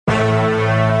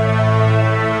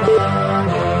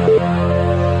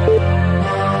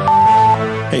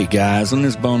Hey guys, on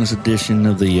this bonus edition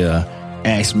of the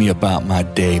Ask Me About My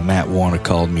Day, Matt Warner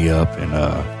called me up, and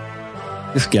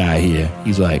this guy here,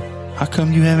 he's like, how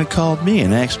come you haven't called me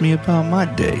and asked me about my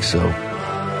day? So,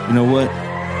 you know what?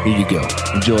 Here you go.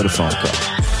 Enjoy the phone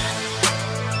call.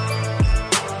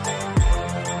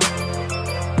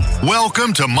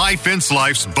 Welcome to My Fence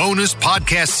Life's bonus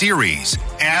podcast series,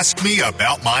 Ask Me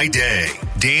About My Day.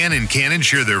 Dan and Cannon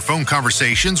share their phone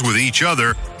conversations with each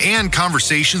other and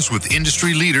conversations with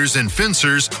industry leaders and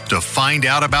fencers to find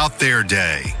out about their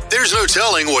day. There's no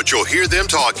telling what you'll hear them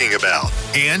talking about.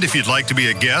 And if you'd like to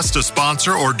be a guest, a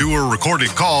sponsor, or do a recorded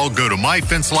call, go to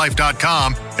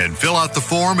myfencelife.com and fill out the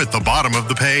form at the bottom of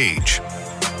the page.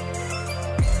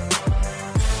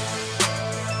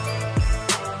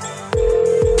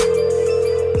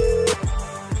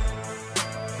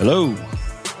 Hello.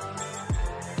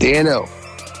 Dano.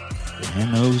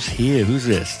 Dano's here. Who's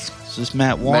this? Is this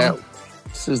Matt Warner?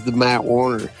 This is the Matt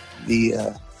Warner,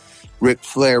 the Ric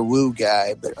Flair woo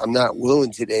guy, but I'm not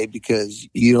wooing today because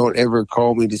you don't ever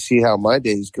call me to see how my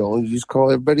day's going. You just call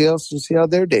everybody else and see how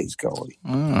their day's going.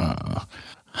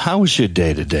 How was your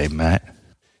day today, Matt?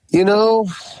 You know,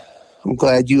 I'm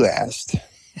glad you asked.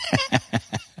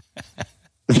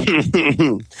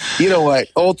 You know what?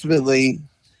 Ultimately,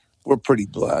 we're pretty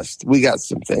blessed. We got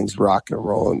some things rocking and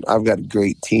rolling. I've got a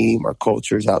great team. Our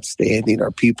culture is outstanding.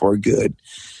 Our people are good.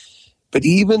 But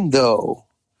even though,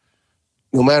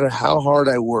 no matter how hard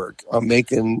I work on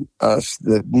making us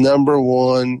the number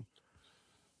one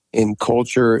in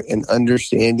culture and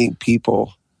understanding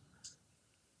people,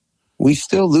 we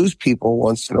still lose people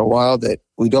once in a while that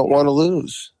we don't want to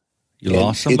lose. You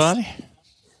lost somebody?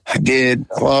 I did.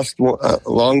 I lost a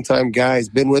longtime guy. He's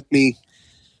been with me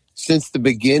since the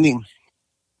beginning.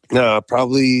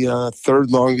 Probably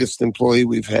third longest employee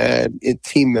we've had, a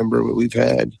team member that we've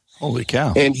had. Holy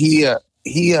cow. And he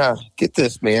get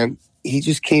this, man. He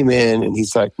just came in and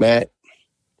he's like, Matt,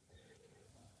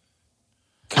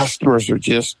 customers are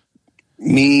just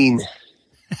mean.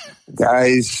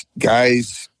 Guys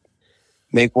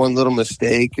make one little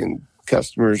mistake and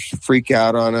customers freak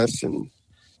out on us, and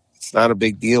it's not a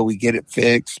big deal. We get it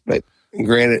fixed. But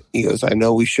granted, he goes, I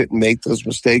know we shouldn't make those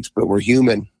mistakes, but we're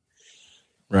human.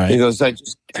 Right. He goes, I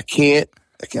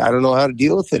don't know how to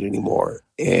deal with it anymore.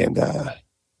 And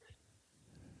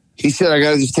he said, I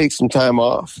got to just take some time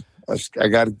off. I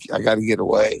got to get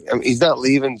away. I mean, he's not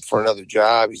leaving for another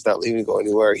job. He's not leaving to go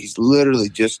anywhere. He's literally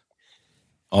just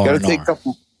got to take a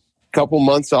couple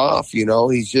months off. You know,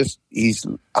 he's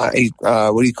what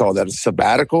do you call that? A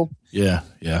sabbatical? Yeah.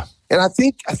 Yeah. And I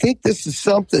think this is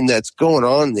something that's going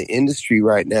on in the industry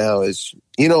right now is,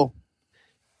 you know,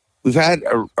 we've had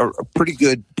a pretty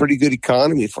good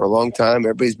economy for a long time.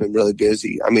 Everybody's been really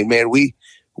busy. I mean, man, we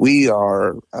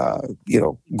are,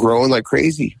 growing like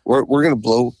crazy. We're going to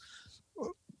blow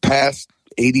past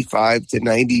 85 to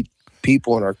 90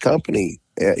 people in our company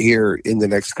here in the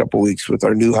next couple of weeks with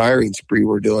our new hiring spree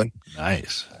we're doing.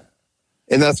 Nice.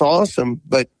 And that's awesome.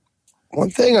 But one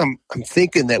thing I'm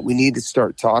thinking that we need to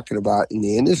start talking about in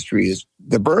the industry is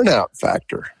the burnout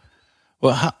factor.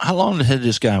 Well, how long had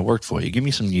this guy worked for you? Give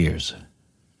me some years.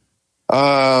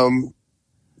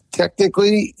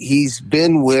 Technically, he's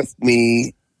been with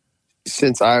me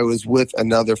since I was with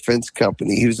another fence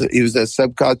company. He was a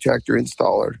subcontractor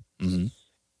installer. Mm-hmm.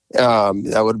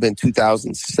 That would have been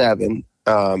 2007.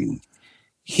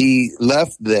 He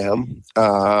left them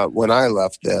when I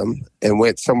left them and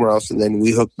went somewhere else, and then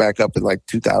we hooked back up in like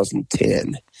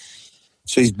 2010.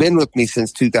 So he's been with me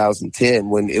since 2010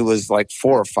 when it was like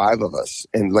 4 or 5 of us,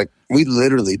 and like we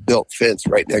literally built fence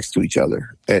right next to each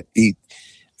other.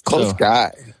 Close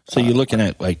guy. So you're looking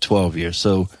at like 12 years.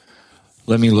 So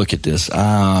let me look at this.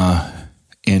 After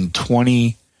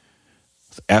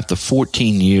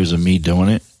 14 years of me doing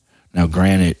it, now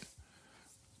granted,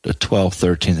 the 12th,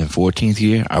 13th, and 14th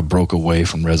year, I broke away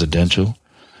from residential,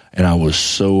 and I was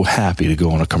so happy to go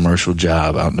on a commercial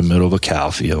job out in the middle of a cow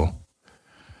field.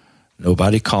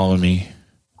 Nobody calling me,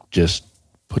 just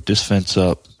put this fence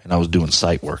up, and I was doing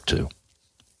site work too.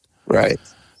 Right.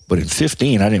 But in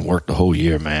 15, I didn't work the whole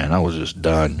year, man. I was just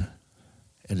done.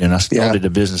 And then I started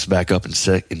the business back up in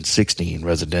 16,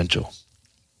 residential.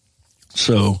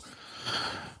 So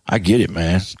I get it,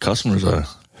 man. Customers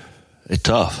they're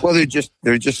tough. Well,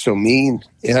 they're just so mean.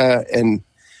 Yeah. And,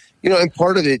 you know, and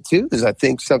part of it too is I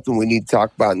think something we need to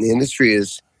talk about in the industry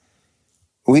is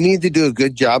we need to do a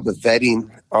good job of vetting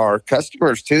our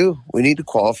customers too. We need to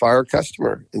qualify our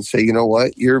customer and say, you know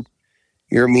what, you're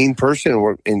a mean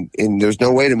person, and there's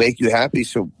no way to make you happy.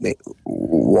 So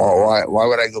why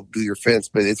would I go do your fence?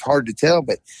 But it's hard to tell.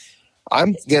 But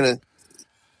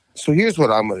so here's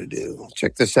what I'm gonna do.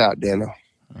 Check this out, Dano.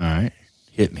 All right.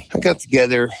 Hit me. I got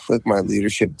together with my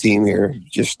leadership team here.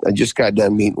 I just got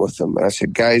done meeting with them. And I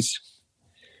said, guys,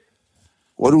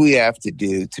 what do we have to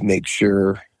do to make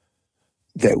sure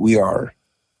that we are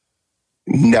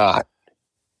not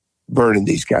burning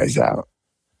these guys out?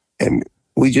 And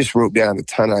we just wrote down a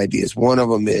ton of ideas. One of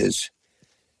them is,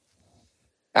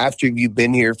 after you've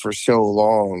been here for so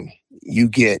long, you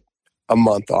get a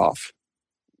month off,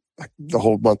 like the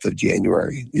whole month of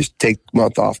January. Just take the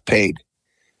month off paid.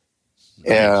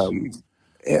 And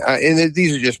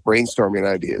these are just brainstorming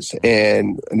ideas.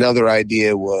 And another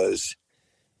idea was,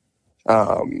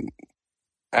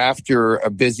 after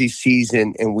a busy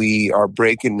season and we are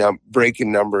breaking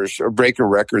numbers or breaking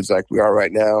records like we are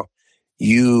right now,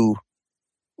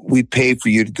 we pay for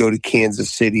you to go to Kansas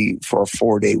City for a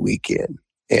 4-day weekend,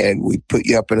 and we put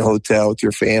you up in a hotel with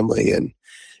your family, and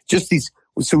just these.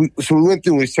 So we went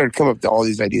through and we started coming up to all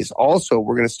these ideas. Also,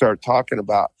 we're going to start talking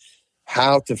about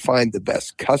how to find the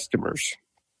best customers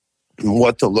and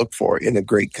what to look for in a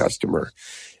great customer.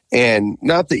 And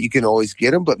not that you can always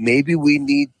get them, but maybe we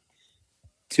need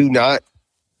to not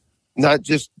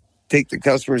just take the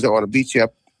customers that want to beat you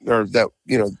up, or that,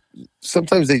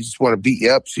 sometimes they just want to beat you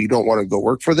up so you don't want to go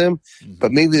work for them. Mm-hmm.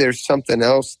 But maybe there's something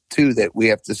else too that we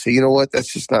have to say, you know what,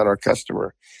 that's just not our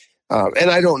customer.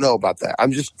 And I don't know about that.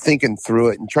 I'm just thinking through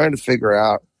it and trying to figure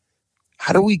out,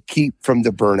 how do we keep from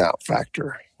the burnout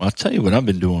factor? Well, I'll tell you what I've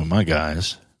been doing with my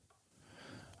guys.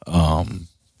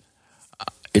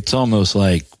 It's almost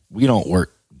like we don't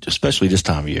work, especially this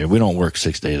time of year, we don't work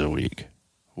 6 days a week.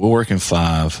 We're working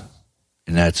 5,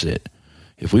 and that's it.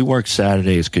 If we work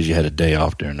Saturday, it's because you had a day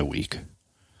off during the week.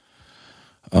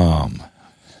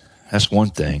 That's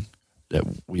one thing that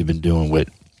we've been doing with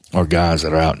our guys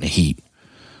that are out in the heat.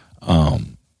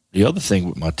 The other thing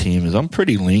with my team is I'm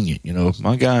pretty lenient. If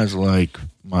my guys like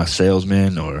my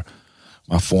salesman or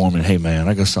my foreman, hey, man,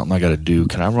 I got something I got to do.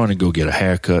 Can I run and go get a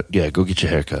haircut? Yeah, go get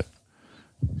your haircut.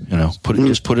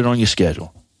 Just put it on your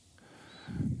schedule.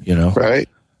 Right.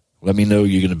 Let me know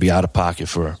you're going to be out of pocket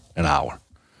for an hour.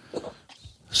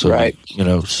 So, right.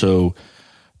 So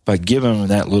by giving them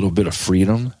that little bit of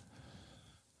freedom,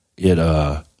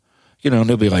 they'll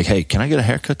be like, hey, can I get a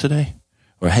haircut today?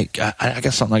 Or, hey, I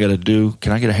got something I got to do.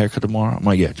 Can I get a haircut tomorrow? I'm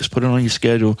like, yeah, just put it on your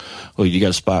schedule. Oh, you got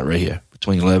a spot right here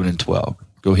between 11 and 12.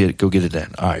 Go get it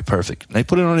then. All right, perfect. And they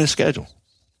put it on their schedule.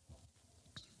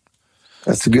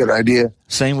 That's a good idea.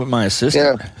 Same with my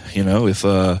assistant. Yeah. If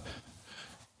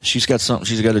she's got something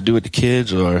she's got to do with the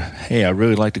kids, or, hey, I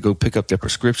really like to go pick up their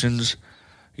prescriptions,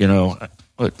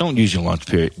 don't use your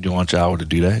lunch hour to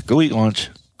do that. Go eat lunch.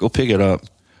 Go pick it up.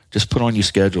 Just put on your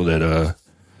schedule that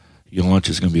your lunch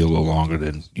is going to be a little longer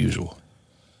than usual.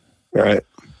 Right.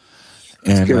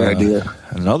 That's a good idea.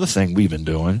 Another thing we've been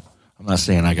doing, I'm not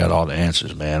saying I got all the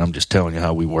answers, man. I'm just telling you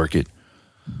how we work it.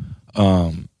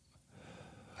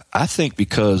 I think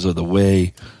because of the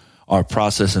way our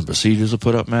process and procedures are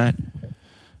put up, Matt,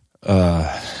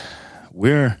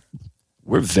 we're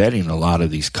vetting a lot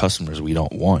of these customers we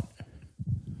don't want.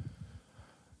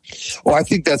 Well, I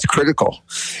think that's critical.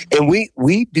 And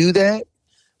we do that,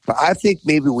 but I think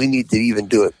maybe we need to even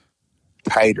do it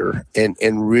tighter and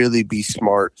really be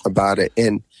smart about it.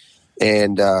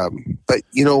 But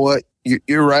you know what?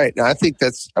 You're right. And I think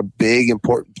that's a big,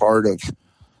 important part of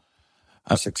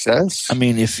success. I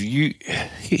mean,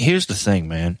 here's the thing,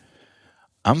 man.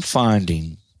 I'm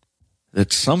finding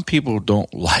that some people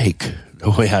don't like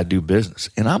the way I do business,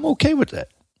 and I'm okay with that.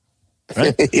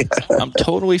 Right? Yeah. I'm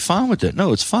totally fine with it.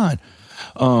 No, it's fine.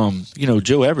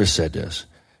 Joe Everest said this.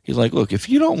 He's like, look, if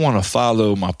you don't want to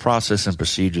follow my process and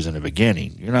procedures in the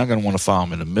beginning, you're not going to want to follow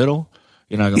them in the middle.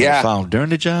 You're not going to follow them during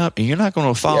the job, and you're not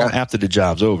going to follow them after the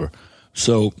job's over.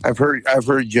 So I've heard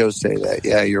Joe say that.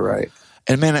 Yeah, you're right.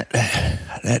 And man,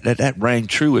 that rang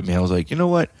true with me. I was like, you know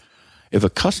what? If a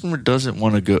customer doesn't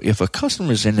want to go, if a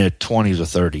customer is in their 20s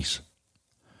or 30s,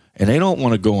 and they don't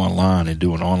want to go online and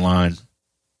do an online,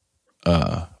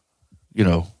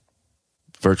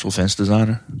 virtual fence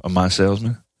designer or my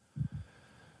salesman,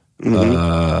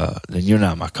 then you're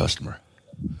not my customer.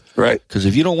 Right. Because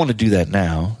if you don't want to do that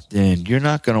now, then you're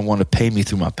not going to want to pay me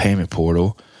through my payment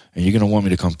portal, and you're going to want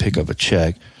me to come pick up a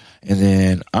check, and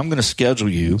then I'm going to schedule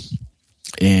you,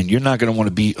 and you're not going to want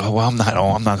to be, I'm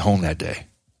not home that day.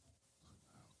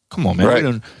 Come on, man.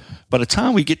 Right. By the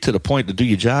time we get to the point to do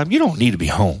your job, you don't need to be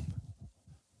home.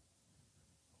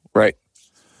 Right.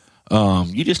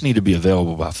 You just need to be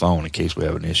available by phone in case we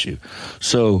have an issue.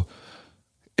 So,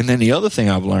 and then the other thing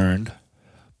I've learned,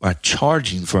 by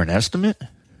charging for an estimate,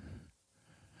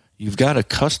 you've got a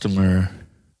customer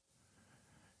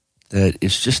that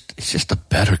it's just a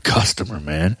better customer,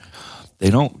 man. they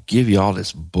don't give you all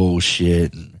this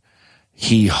bullshit and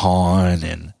hee-hawing.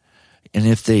 And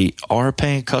if they are a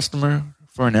paying customer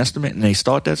for an estimate and they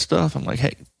start that stuff, I'm like,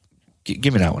 hey,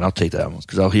 give me that one. I'll take that one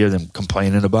because I'll hear them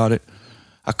complaining about it.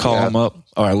 I call them up,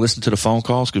 or I listen to the phone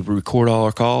calls because we record all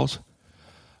our calls.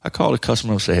 I call the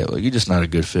customer and say, hey, look, you're just not a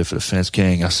good fit for the Fence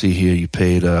King. I see here you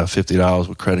paid $50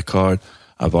 with credit card.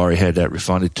 I've already had that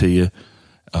refunded to you.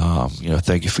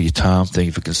 Thank you for your time. Thank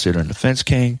you for considering the Fence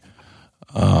King.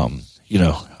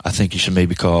 I think you should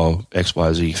maybe call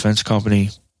XYZ Fence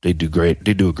Company. They do great.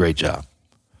 They do a great job.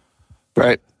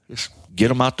 Right. Just get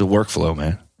them out the workflow,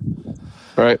 man.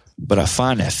 Right. But I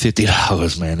find that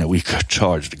 $50, man, that we could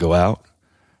charge to go out,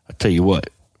 I tell you what,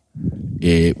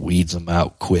 it weeds them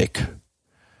out quick.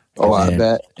 Oh, I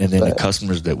bet. And then the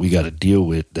customers that we got to deal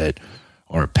with that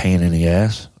are a pain in the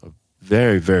ass, a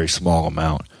very, very small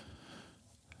amount.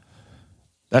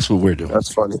 That's what we're doing.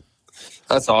 That's funny.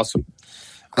 That's awesome.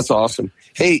 That's awesome.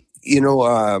 Hey,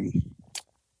 the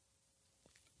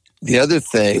other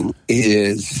thing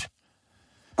is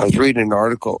I was reading an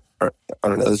article on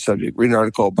another subject,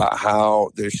 about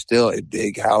how there's still a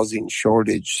big housing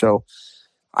shortage. So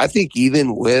I think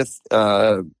even with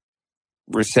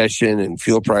recession and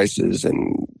fuel prices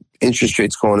and interest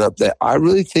rates going up, that I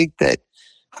really think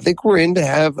we're in to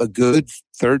have a good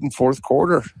third and fourth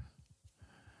quarter.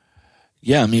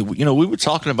 Yeah, I mean, we were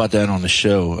talking about that on the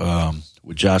show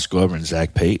with Josh Glover and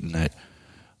Zach Payton, that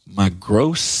my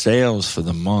gross sales for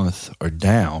the month are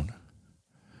down,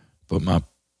 but my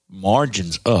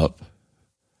margin's up,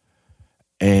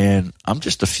 and I'm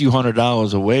just a few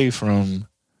 $100s away from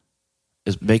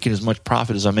making as much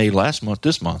profit as I made last month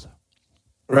this month.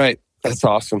 Right. That's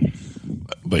awesome.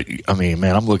 But, I mean,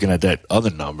 man, I'm looking at that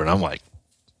other number, and I'm like,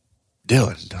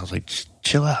 Dylan, I was like, just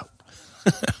chill out.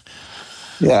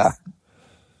 Yeah.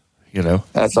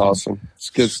 That's awesome. It's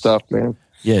good stuff, man.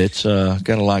 Yeah, it's got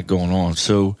a lot going on.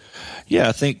 So, yeah,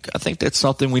 I think that's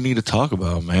something we need to talk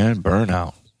about, man.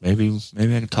 Burnout. Maybe I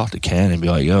can talk to Ken and be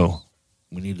like, yo,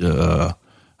 we need to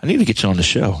I need to get you on the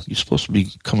show. You're supposed to be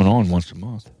coming on once a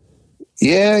month.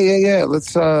 Yeah.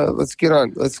 Let's get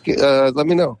on. Let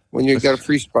me know when you got a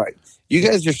free spot. You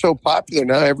guys are so popular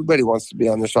now. Everybody wants to be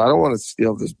on there, so I don't want to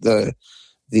steal the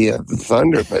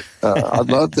thunder, but I'd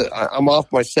love to. I'm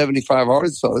off my 75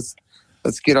 hours, so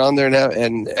let's get on there now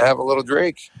and have a little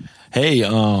drink. Hey,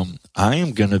 I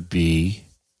am gonna be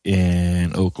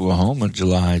in Oklahoma,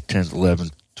 July 10th,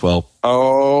 11th, 12th.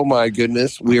 Oh my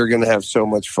goodness, we are gonna have so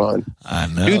much fun. I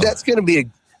know, dude. That's gonna be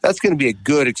a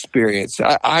good experience.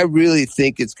 I really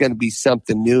think it's gonna be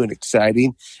something new and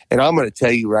exciting. And I'm gonna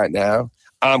tell you right now,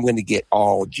 I'm going to get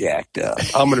all jacked up.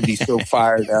 I'm going to be so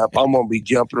fired up. I'm going to be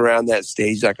jumping around that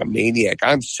stage like a maniac.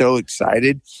 I'm so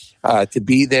excited to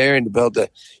be there and to be able to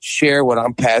share what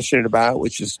I'm passionate about,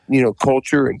 which is,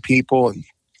 culture and people. And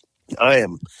I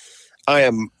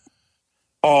am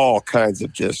all kinds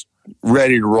of just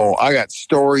ready to roll. I got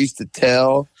stories to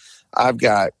tell. I've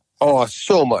got,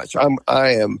 so much.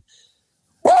 I am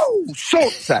so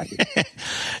excited.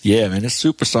 Yeah, man, this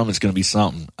Super Summit's going to be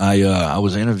something. I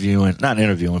was not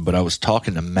interviewing, but I was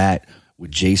talking to Matt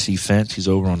with JC Fence. He's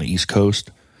over on the East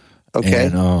Coast. Okay.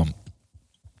 And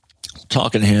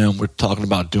talking to him, we're talking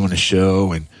about doing a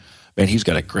show, and man, he's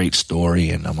got a great story.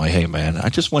 And I'm like, hey, man, I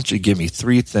just want you to give me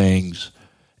 3 things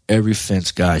every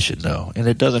fence guy should know. And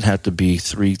it doesn't have to be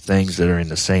 3 things that are in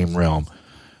the same realm.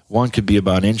 One could be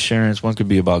about insurance. One could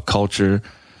be about culture.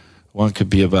 One could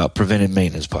be about preventive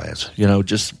maintenance plans,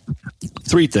 just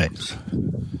 3 things.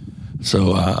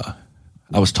 So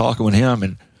I was talking with him,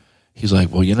 and he's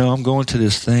like, well, I'm going to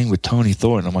this thing with Tony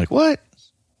Thornton. I'm like, what?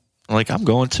 I'm like, I'm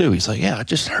going too. He's like, yeah, I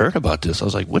just heard about this. I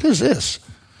was like, what is this?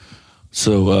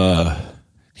 So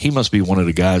he must be one of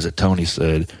the guys that Tony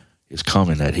said is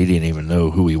coming that he didn't even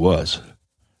know who he was.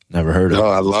 Never heard of him. Oh,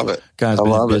 I love it. Guy's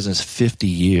been in business 50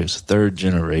 years, 3rd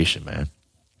generation, man.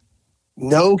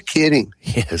 No kidding.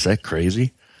 Yeah, is that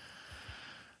crazy?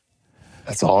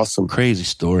 That's awesome. Crazy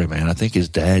story, man. I think his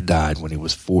dad died when he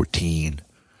was 14,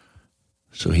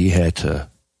 so he had to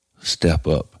step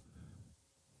up.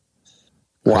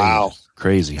 Wow.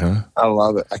 Crazy, huh? I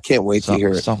love it. I can't wait to hear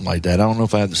it. Something like that. I don't know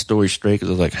if I have the story straight because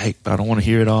I was like, hey, I don't want to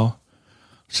hear it all.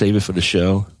 Save it for the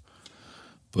show.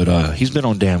 But he's been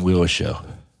on Dan Wheeler's show.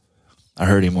 I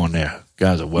heard him on there.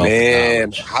 Guy's a wealth of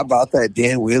knowledge. How about that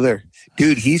Dan Wheeler?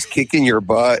 Dude, he's kicking your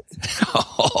butt.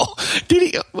 Oh, did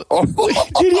he?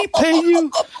 Did he pay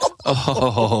you?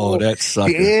 Oh, that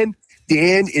sucker.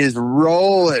 Dan is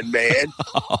rolling, man.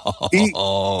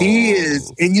 He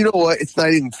is, and you know what? It's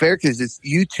not even fair because it's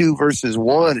you 2 versus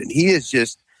 1, and he is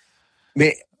just,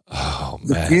 man. Oh,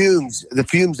 man. The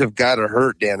fumes have got to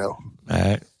hurt, Dano.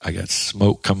 Matt, I got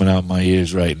smoke coming out my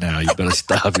ears right now. You better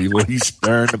stop it when he's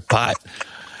stirring the pot.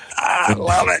 I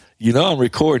love it. You know I'm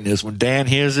recording this. When Dan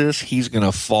hears this, he's going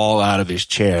to fall out of his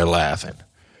chair laughing.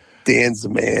 Dan's the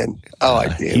man. I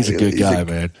like Dan. He's a good guy,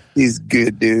 man. He's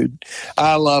good, dude.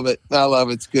 I love it.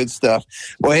 It's good stuff.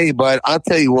 Well, hey, bud, I'll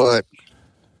tell you what.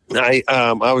 I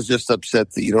was just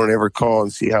upset that you don't ever call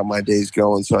and see how my day's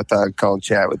going, so I thought I'd call and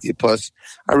chat with you. Plus,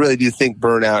 I really do think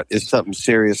burnout is something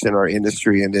serious in our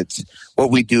industry, and it's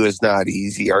what we do is not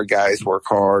easy. Our guys work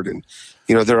hard, and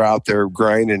they're out there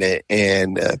grinding it,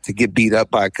 and to get beat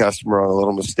up by a customer on a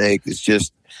little mistake is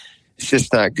just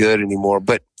not good anymore.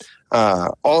 But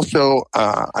also,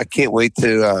 I can't wait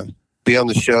to be on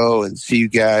the show and see you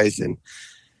guys, and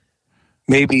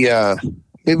maybe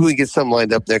we get something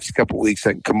lined up next couple of weeks.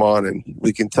 I can come on and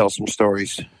we can tell some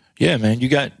stories. Yeah, man. You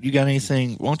got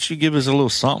anything? Why don't you give us a little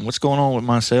something? What's going on with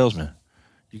My Salesman?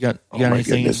 You got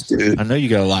anything? Goodness, dude. I know you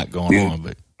got a lot going on,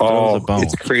 but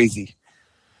it's crazy.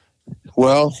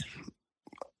 Well,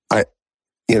 I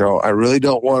really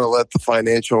don't want to let the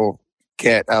financial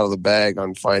cat out of the bag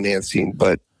on financing,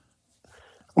 but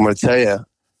I'm going to tell you,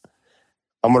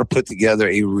 I'm going to put together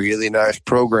a really nice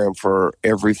program for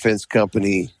every fence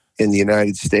company in the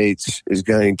United States is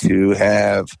going to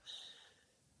have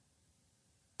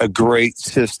a great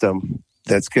system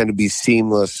that's going to be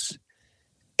seamless,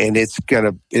 and it's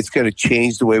going to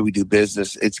change the way we do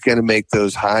business. It's going to make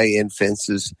those high-end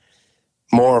fences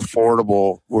more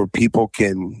affordable, where people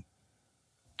can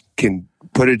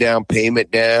put a down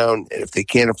payment down, and if they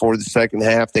can't afford the second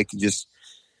half, they can just.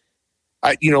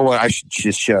 You know what? I should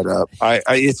just shut up.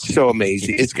 It's so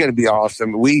amazing. It's going to be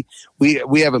awesome. We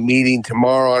have a meeting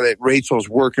tomorrow on it. Rachel's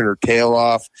working her tail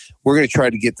off. We're going to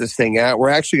try to get this thing out. We're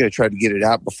actually going to try to get it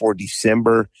out before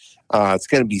December. It's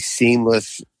going to be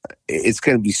seamless. It's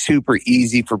going to be super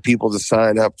easy for people to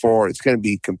sign up for. It's going to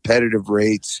be competitive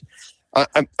rates.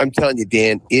 I'm telling you,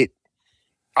 Dan.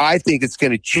 I think it's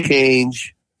going to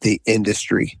change the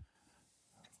industry.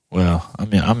 Well, I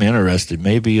mean, I'm interested.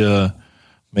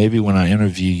 Maybe when I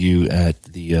interview you at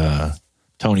the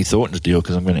Tony Thornton's deal,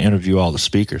 because I'm going to interview all the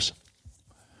speakers,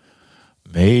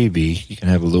 maybe you can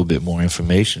have a little bit more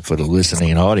information for the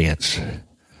listening audience.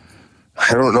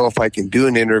 I don't know if I can do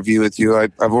an interview with you.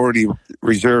 I've already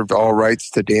reserved all rights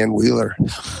to Dan Wheeler.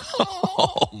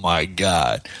 Oh, my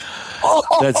God.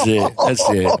 That's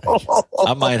it.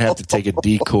 I might have to take a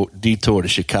detour to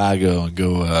Chicago and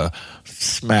go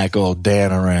smack old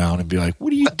Dan around and be like,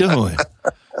 what are you doing?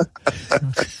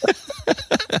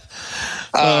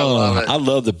 I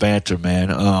love the banter, man.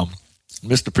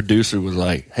 Mr. Producer was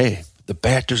like, hey, the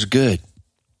banter's good.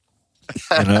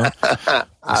 So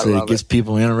it gets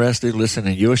people interested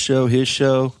listening to your show, his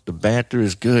show. The banter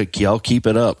is good. Y'all keep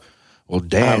it up. Well,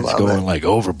 Dan's going like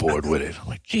overboard with it. I'm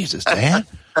like, Jesus, Dan.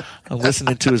 I'm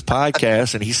listening to his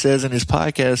podcast, and he says in his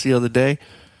podcast the other day,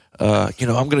 I'm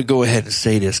going to go ahead and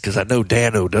say this because I know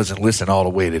Dano doesn't listen all the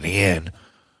way to the end.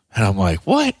 And I'm like,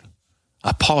 what?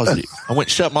 I paused it. I went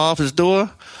and shut my office door.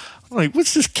 I'm like,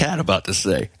 what's this cat about to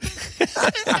say?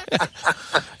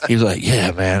 He was like,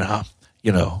 yeah, man, I'm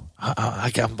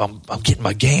getting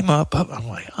my game up. I'm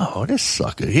like, oh, this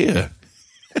sucker here.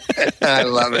 I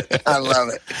love it.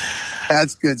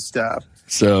 That's good stuff.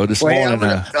 So this morning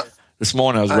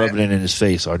I was rubbing it in his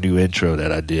face, our new intro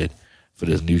that I did for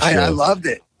this new show. I loved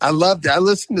it. I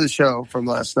listened to the show from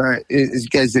last night. You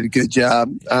guys did a good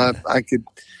job.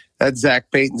 That Zach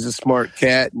Payton's a smart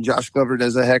cat, and Josh Glover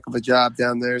does a heck of a job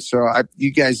down there. So you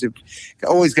guys have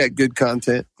always got good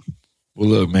content. Well,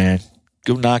 look, man,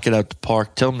 go knock it out the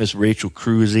park. Tell Miss Rachel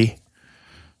Cruzy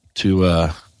to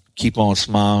keep on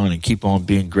smiling and keep on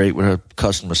being great with her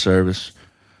customer service.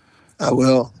 I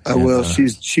will.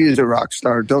 She is a rock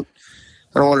star. I don't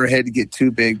want her head to get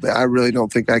too big, but I really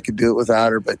don't think I could do it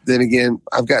without her. But then again,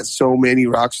 I've got so many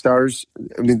rock stars.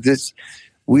 I mean,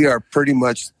 we are pretty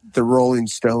much the Rolling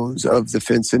Stones of the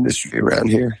fence industry around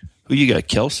here. Who you got?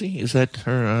 Kelsey? Is that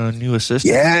her new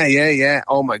assistant? Yeah.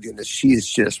 Oh my goodness, she is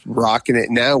just rocking it.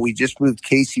 Now we just moved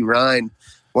Casey Ryan,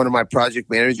 one of my project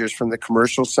managers from the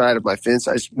commercial side of my fence.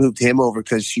 I just moved him over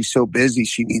because she's so busy.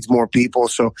 She needs more people.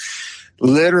 So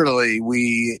literally,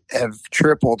 we have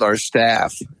tripled our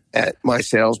staff at My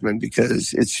Salesman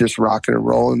because it's just rocking and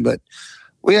rolling. But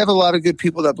we have a lot of good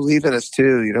people that believe in us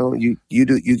too.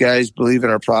 You guys believe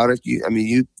in our product.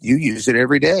 You use it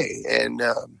every day, and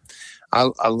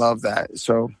I love that.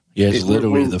 So yeah, it's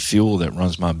literally the fuel that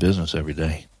runs my business every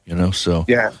day. So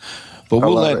yeah. But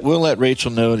we'll let Rachel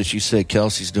know that you said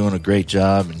Kelsey's doing a great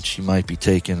job, and she might be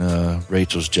taking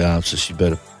Rachel's job, so she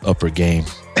better up her game.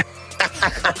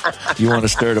 If you want to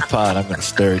stir the pot, I'm going to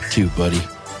stir it too, buddy.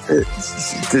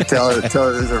 to tell her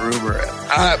there's a rumor.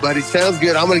 All right, buddy. Sounds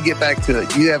good. I'm going to get back to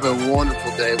it. You have a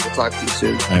wonderful day. We'll talk to you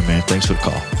soon. All right, man. Thanks for the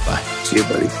call. Bye. See you,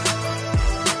 buddy.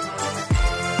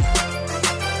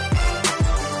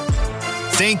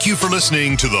 Thank you for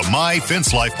listening to the My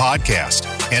Fence Life podcast,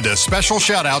 and a special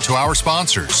shout out to our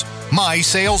sponsors, My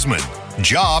Salesman,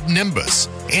 Job Nimbus,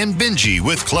 and Benji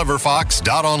with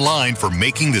CleverFox.online for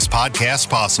making this podcast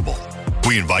possible.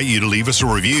 We invite you to leave us a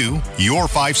review. Your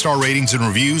 5-star ratings and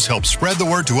reviews help spread the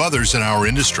word to others in our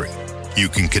industry. You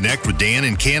can connect with Dan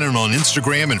and Cannon on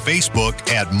Instagram and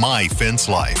Facebook at My Fence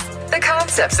Life. The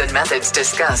concepts and methods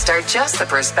discussed are just the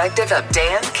perspective of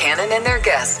Dan, Cannon, and their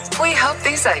guests. We hope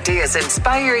these ideas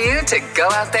inspire you to go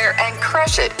out there and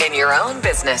crush it in your own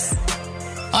business.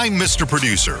 I'm Mr.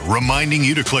 Producer, reminding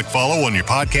you to click follow on your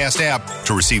podcast app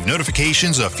to receive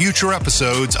notifications of future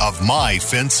episodes of My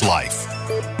Fence Life.